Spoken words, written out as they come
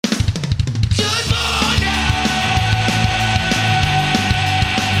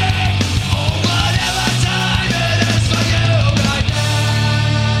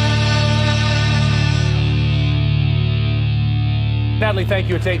Natalie, thank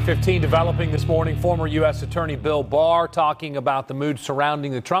you. It's 8:15. Developing this morning, former U.S. Attorney Bill Barr talking about the mood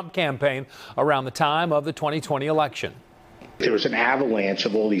surrounding the Trump campaign around the time of the 2020 election. There was an avalanche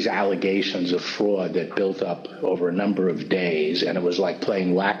of all these allegations of fraud that built up over a number of days, and it was like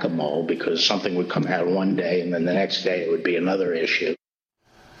playing whack-a-mole because something would come out one day and then the next day it would be another issue.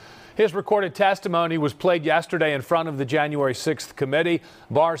 His recorded testimony was played yesterday in front of the January 6th committee.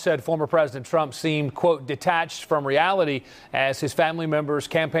 Barr said former President Trump seemed, quote, detached from reality as his family members,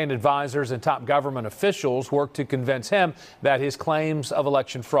 campaign advisors, and top government officials worked to convince him that his claims of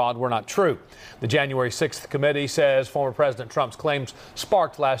election fraud were not true. The January 6th committee says former President Trump's claims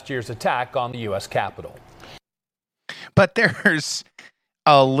sparked last year's attack on the U.S. Capitol. But there's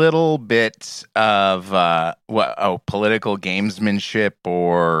a little bit of political gamesmanship,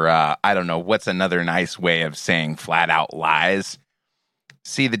 or I don't know, what's another nice way of saying flat out lies.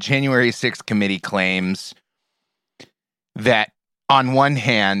 See, the January 6th committee claims that on one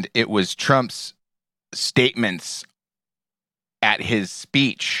hand, it was Trump's statements at his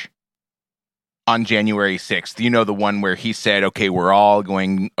speech on January 6th. You know, the one where he said, okay, we're all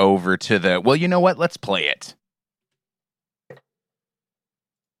going over to the, well, you know what? Let's play it.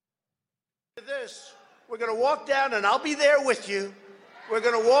 This, we're going to walk down, and I'll be there with you. We're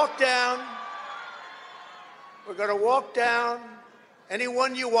going to walk down. We're going to walk down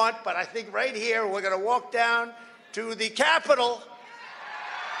anyone you want, but I think right here we're going to walk down to the Capitol,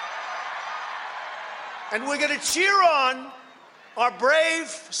 and we're going to cheer on our brave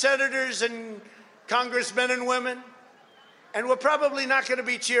senators and congressmen and women, and we're probably not going to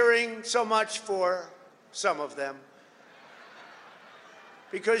be cheering so much for some of them,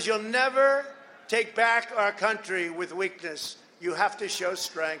 because you'll never take back our country with weakness. You have to show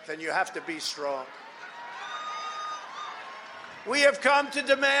strength, and you have to be strong. We have come to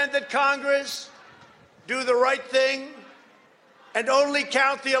demand that Congress do the right thing and only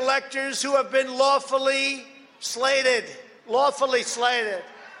count the electors who have been lawfully slated. Lawfully slated.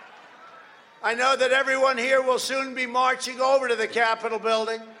 I know that everyone here will soon be marching over to the Capitol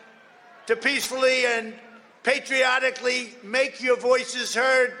building to peacefully and patriotically make your voices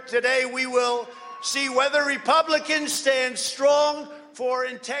heard. Today we will see whether Republicans stand strong for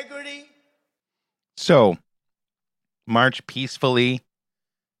integrity. So, march peacefully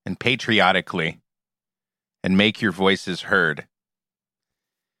and patriotically and make your voices heard.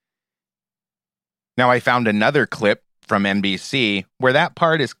 Now, I found another clip from NBC where that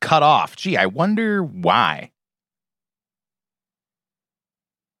part is cut off. Gee, I wonder why.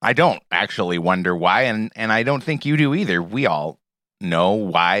 I don't actually wonder why, and I don't think you do either. We all know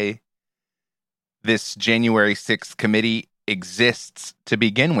why this January 6th committee exists to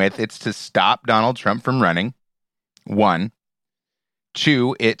begin with. It's to stop Donald Trump from running, 1.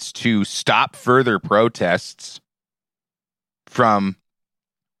 2, it's to stop further protests from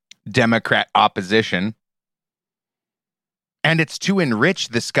Democrat opposition. And it's to enrich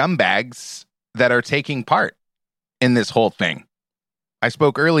the scumbags that are taking part in this whole thing. I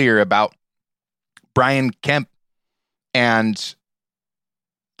spoke earlier about Brian Kemp and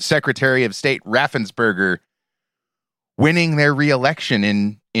Secretary of State Raffensperger winning their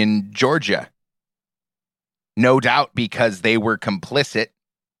reelection in Georgia. No doubt because they were complicit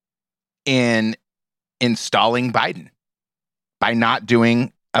in installing Biden by not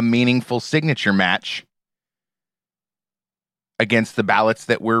doing a meaningful signature match against the ballots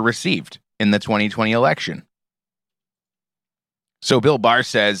that were received in the 2020 election. So Bill Barr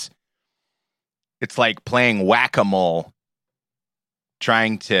says it's like playing whack-a-mole,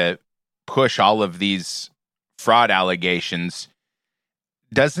 trying to push all of these fraud allegations.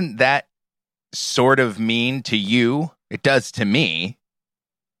 Doesn't that sort of mean to you, it does to me,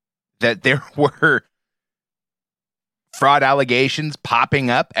 that there were fraud allegations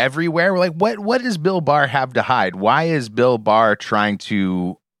popping up everywhere? We're like, what does Bill Barr have to hide? Why is Bill Barr trying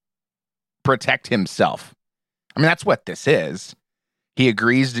to protect himself? I mean, that's what this is. He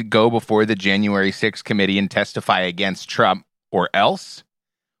agrees to go before the January 6th committee and testify against Trump, or else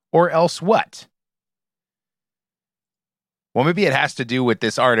what? Well, maybe it has to do with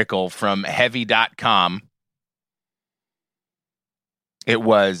this article from heavy.com. It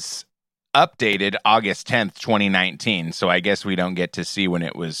was updated August 10th, 2019, so I guess we don't get to see when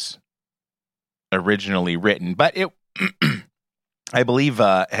it was originally written. But it, I believe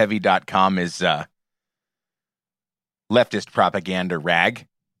heavy.com is leftist propaganda rag.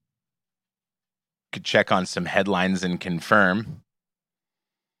 Could check on some headlines and confirm.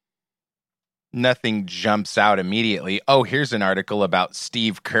 Nothing jumps out immediately. Oh, here's an article about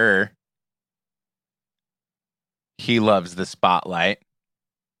Steve Kerr. He loves the spotlight.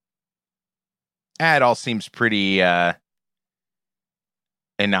 It all seems pretty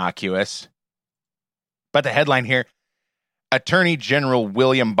innocuous. But the headline here, Attorney General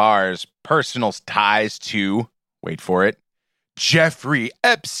William Barr's personal ties to, wait for it, Jeffrey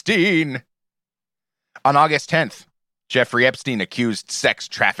Epstein. On August 10th, Jeffrey Epstein, accused sex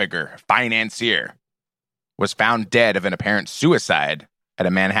trafficker, financier, was found dead of an apparent suicide at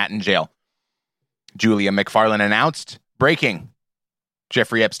a Manhattan jail. Julia McFarlane announced, breaking,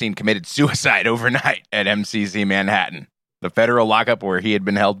 Jeffrey Epstein committed suicide overnight at MCC Manhattan, the federal lockup where he had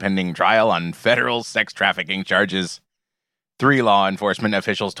been held pending trial on federal sex trafficking charges. 3 law enforcement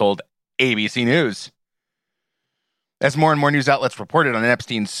officials told ABC News. As more and more news outlets reported on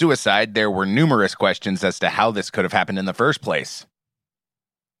Epstein's suicide, there were numerous questions as to how this could have happened in the first place.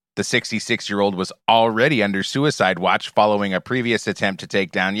 The 66-year-old was already under suicide watch following a previous attempt to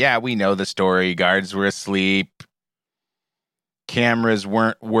take down, we know the story, guards were asleep, cameras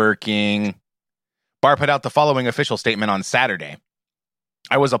weren't working. Barr put out the following official statement on Saturday.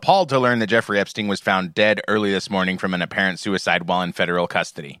 I was appalled to learn that Jeffrey Epstein was found dead early this morning from an apparent suicide while in federal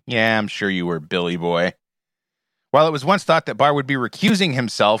custody. Yeah, I'm sure you were, Billy boy. While it was once thought that Barr would be recusing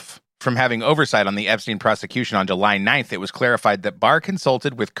himself from having oversight on the Epstein prosecution on July 9th, it was clarified that Barr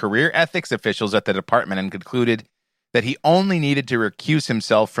consulted with career ethics officials at the department and concluded that he only needed to recuse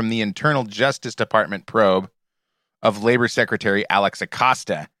himself from the internal Justice Department probe of Labor Secretary Alex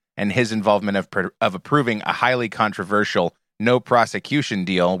Acosta and his involvement of approving a highly controversial no prosecution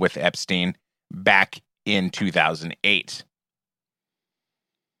deal with Epstein back in 2008.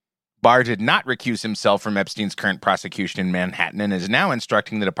 Barr did not recuse himself from Epstein's current prosecution in Manhattan and is now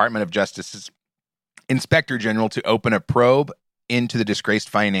instructing the Department of Justice's Inspector General to open a probe into the disgraced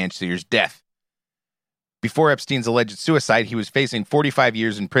financier's death. Before Epstein's alleged suicide, he was facing 45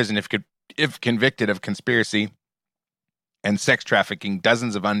 years in prison if convicted of conspiracy and sex trafficking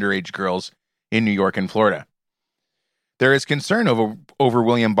dozens of underage girls in New York and Florida. There is concern over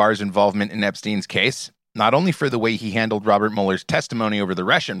William Barr's involvement in Epstein's case, not only for the way he handled Robert Mueller's testimony over the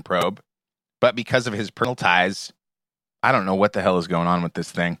Russian probe, but because of his personal ties. I don't know what the hell is going on with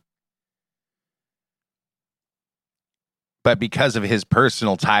this thing. But because of his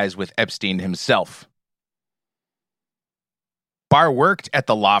personal ties with Epstein himself. Barr worked at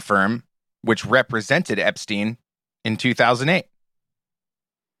the law firm which represented Epstein in 2008.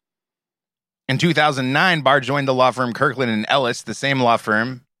 In 2009, Barr joined the law firm Kirkland and Ellis, the same law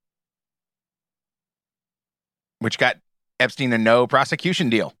firm which got Epstein a no prosecution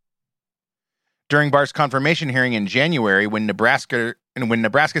deal. During Barr's confirmation hearing in January, when Nebraska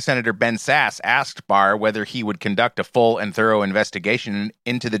Senator Ben Sasse asked Barr whether he would conduct a full and thorough investigation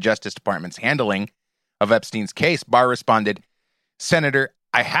into the Justice Department's handling of Epstein's case, Barr responded, Senator,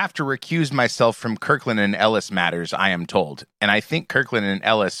 I have to recuse myself from Kirkland and Ellis matters, I am told, and I think Kirkland and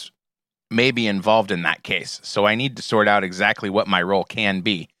Ellis may be involved in that case, so I need to sort out exactly what my role can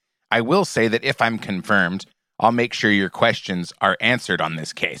be. I will say that if I'm confirmed, I'll make sure your questions are answered on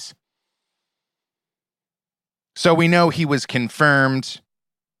this case. So we know he was confirmed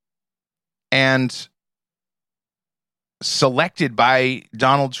and selected by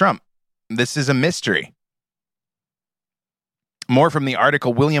Donald Trump. This is a mystery. More from the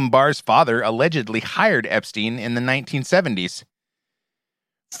article, William Barr's father allegedly hired Epstein in the 1970s.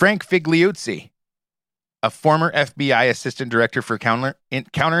 Frank Figliuzzi, a former FBI assistant director for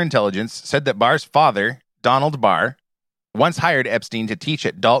counterintelligence, said that Barr's father, Donald Barr, once hired Epstein to teach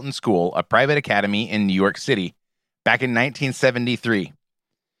at Dalton School, a private academy in New York City, back in 1973.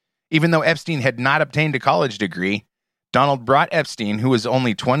 Even though Epstein had not obtained a college degree, Donald brought Epstein, who was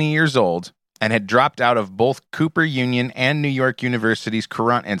only 20 years old and had dropped out of both Cooper Union and New York University's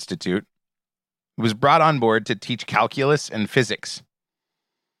Courant Institute, he was brought on board to teach calculus and physics.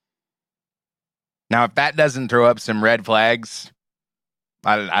 Now, if that doesn't throw up some red flags,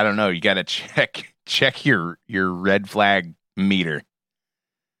 I don't know. You got to check your red flag meter.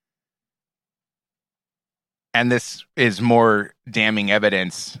 And this is more damning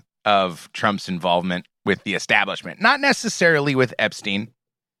evidence of Trump's involvement with the establishment, not necessarily with Epstein.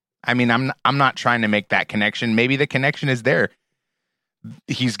 I mean, I'm not trying to make that connection. Maybe the connection is there.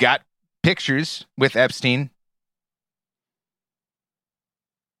 He's got pictures with Epstein.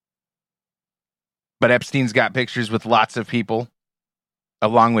 But Epstein's got pictures with lots of people,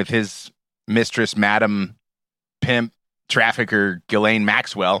 along with his mistress, Madam Pimp, trafficker, Ghislaine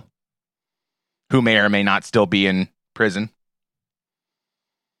Maxwell, who may or may not still be in prison.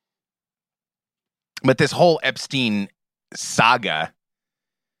 But this whole Epstein saga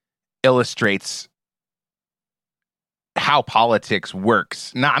illustrates how politics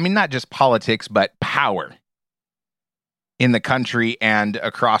works. Not just politics, but power in the country and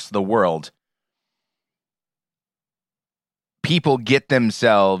across the world. people get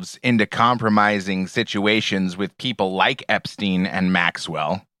themselves into compromising situations with people like Epstein and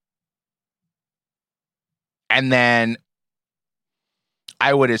Maxwell. And then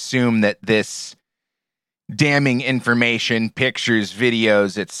I would assume that this damning information, pictures,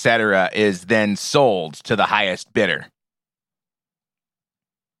 videos, etc., is then sold to the highest bidder.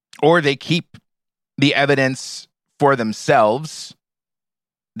 Or they keep the evidence for themselves,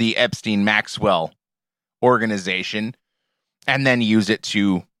 the Epstein-Maxwell organization, and then use it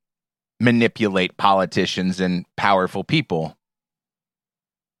to manipulate politicians and powerful people.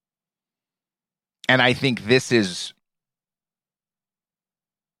 And I think this is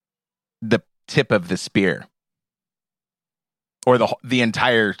the tip of the spear, or the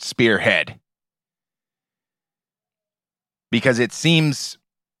entire spearhead. Because it seems,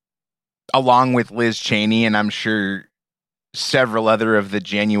 along with Liz Cheney, and I'm sure several other of the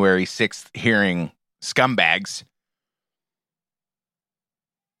January 6th hearing scumbags,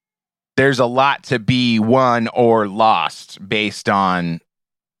 there's a lot to be won or lost based on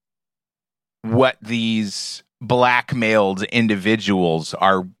what these blackmailed individuals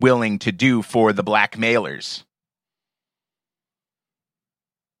are willing to do for the blackmailers.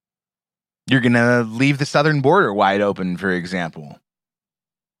 You're going to leave the southern border wide open, for example.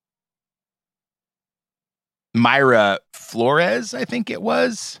 Myra Flores, I think it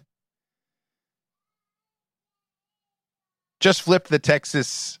was, just flipped the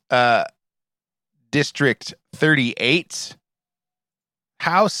Texas District 38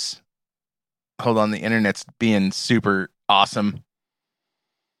 House. Hold on, the internet's being super awesome.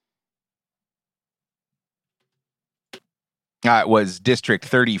 It was District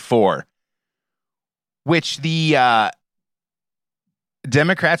 34, which the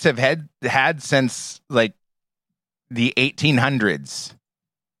Democrats have had since like the 1800s.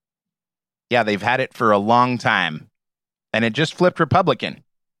 Yeah, they've had it for a long time. And it just flipped Republican.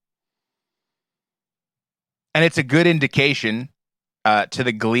 And it's a good indication to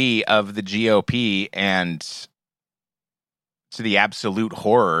the glee of the GOP and to the absolute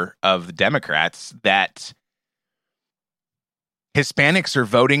horror of the Democrats that Hispanics are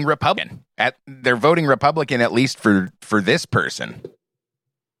voting Republican. They're voting Republican at least for this person.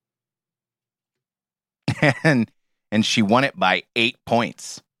 And she won it by 8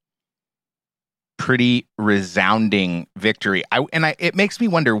 points. Pretty resounding victory. It makes me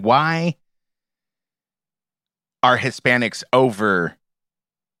wonder, why are Hispanics over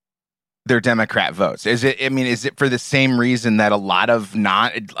their Democrat votes? Is it for the same reason that a lot of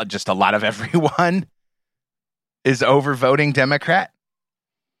everyone is over voting Democrat?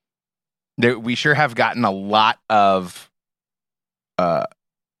 We sure have gotten a lot of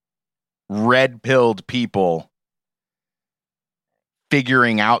red-pilled people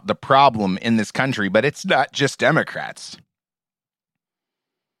figuring out the problem in this country, but it's not just Democrats.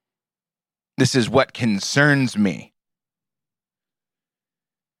 This is what concerns me.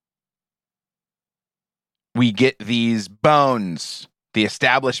 We get these bones. The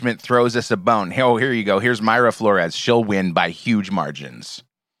establishment throws us a bone. Oh, here you go. Here's Myra Flores. She'll win by huge margins.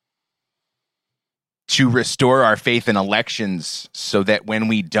 To restore our faith in elections so that when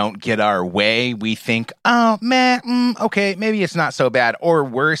we don't get our way, we think, oh, man, okay, maybe it's not so bad. Or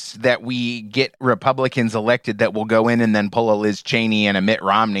worse, that we get Republicans elected that will go in and then pull a Liz Cheney and a Mitt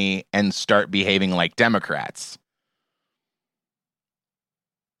Romney and start behaving like Democrats.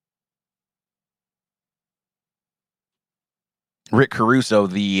 Rick Caruso,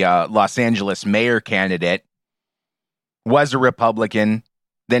 the Los Angeles mayor candidate, was a Republican.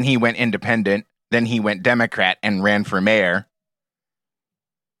 Then he went independent. Then he went Democrat and ran for mayor.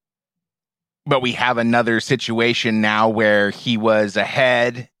 But we have another situation now where he was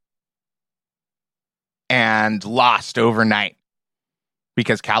ahead and lost overnight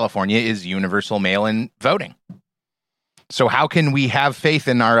because California is universal mail-in voting. So how can we have faith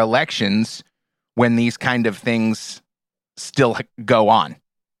in our elections when these kind of things still go on?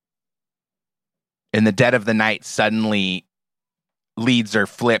 In the dead of the night, suddenly leads are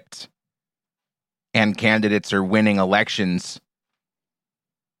flipped and candidates are winning elections.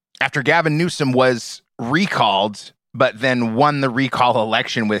 After Gavin Newsom was recalled, but then won the recall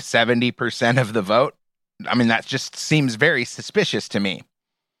election with 70% of the vote. I mean, that just seems very suspicious to me.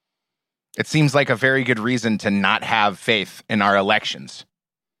 It seems like a very good reason to not have faith in our elections.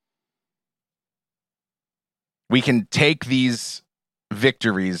 We can take these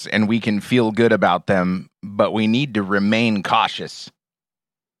victories and we can feel good about them, but we need to remain cautious.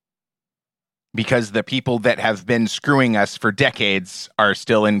 Because the people that have been screwing us for decades are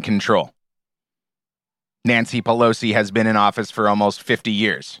still in control. Nancy Pelosi has been in office for almost 50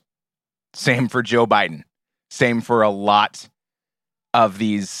 years. Same for Joe Biden. Same for a lot of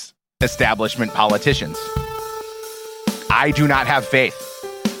these establishment politicians. I do not have faith.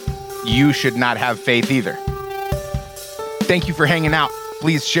 You should not have faith either. Thank you for hanging out.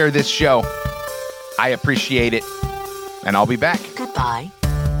 Please share this show. I appreciate it. And I'll be back. Goodbye.